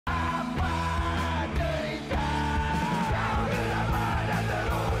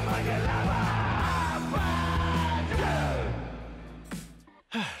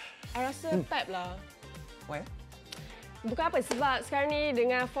rasa Pep lah. Why? Bukan apa, sebab sekarang ni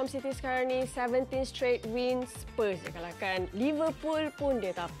dengan form City sekarang ni 17 straight wins, Spurs dia kalahkan. Liverpool pun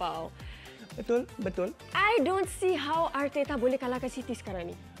dia tapau. Betul, betul. I don't see how Arteta boleh kalahkan City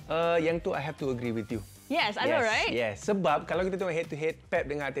sekarang ni. Yang tu I have to agree with you. Yes, I know, right? Yes, sebab kalau kita tengok head to head Pep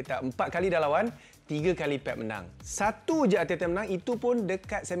dengan Arteta, 4 kali dah lawan, 3 kali Pep menang. 1 je Arteta menang, itu pun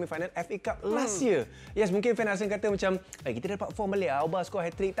dekat semi-final FA Cup last year. Yes, mungkin fan Arsenal kata macam, kita dapat form balik, Auba score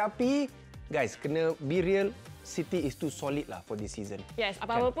hat-trick. Tapi, guys, kena be real, City is too solid lah for this season. Yes,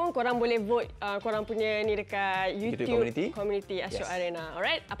 apa-apa pun korang boleh vote korang punya ni dekat YouTube community Astro Arena.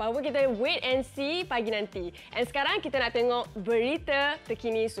 Alright, apa-apa pun kita wait and see pagi nanti. And sekarang kita nak tengok berita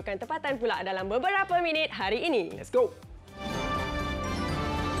terkini sukan tempatan pula dalam beberapa minit hari ini. Let's go!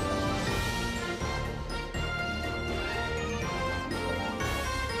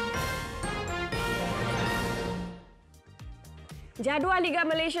 Jadual Liga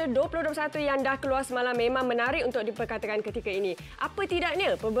Malaysia 2021 yang dah keluar semalam memang menarik untuk diperkatakan ketika ini. Apa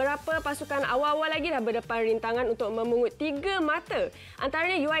tidaknya, beberapa pasukan awal-awal lagi dah berdepan rintangan untuk memungut 3 mata.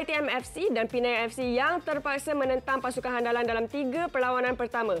 Antaranya UiTM FC dan Penang FC yang terpaksa menentang pasukan handalan dalam 3 perlawanan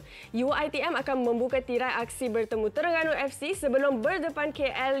pertama. UiTM akan membuka tirai aksi bertemu Terengganu FC sebelum berdepan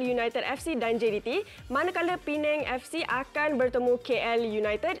KL United FC dan JDT, manakala Penang FC akan bertemu KL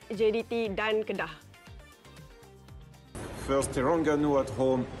United, JDT dan Kedah. First, Terengganu at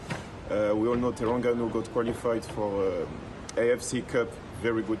home. We all know Terengganu got qualified for AFC Cup,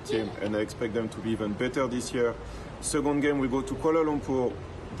 very good team, and I expect them to be even better this year. Second game, we go to Kuala Lumpur,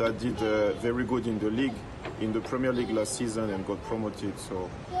 that did very good in the league, in the Premier League last season and got promoted. So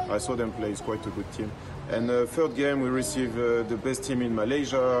I saw them play, it's quite a good team. And third game, we receive the best team in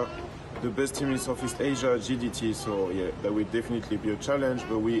Malaysia, the best team in Southeast Asia, GDT. So yeah, that will definitely be a challenge,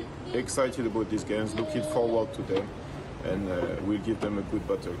 but we're excited about these games, looking forward to them. And we'll give them a good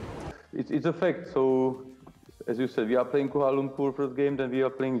battle. It's a fact. So, as you said, we are playing Kuala Lumpur first game, then we are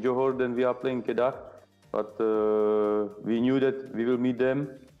playing Johor, then we are playing Kedah. But we knew that we will meet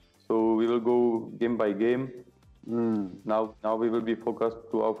them, so we will go game by game. Now we will be focused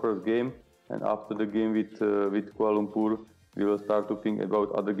to our first game, and after the game with Kuala Lumpur, we will start to think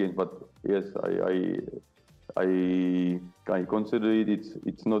about other games. But yes, I consider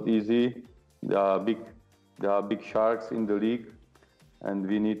it's not easy. There are big sharks in the league, and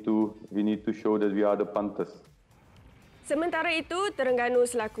we need to show that we are the Panthers. Sementara itu, Terengganu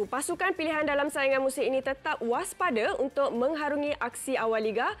selaku pasukan pilihan dalam saingan musim ini tetap waspada untuk mengharungi aksi awal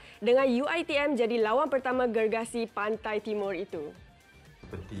liga dengan UiTM jadi lawan pertama gergasi Pantai Timur itu.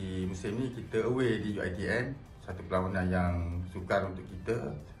 Seperti musim ini kita away di UiTM, satu perlawanan yang sukar untuk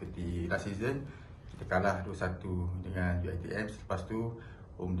kita. Seperti last season, kita kalah 2-1 dengan UiTM. Selepas tu,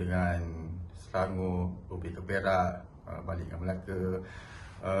 home dengan Selangor, pergi ke Perak, balik ke Melaka.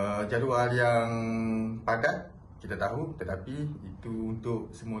 Jadual yang padat, kita tahu, tetapi itu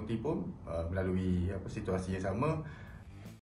untuk semua tim pun melalui situasi yang sama.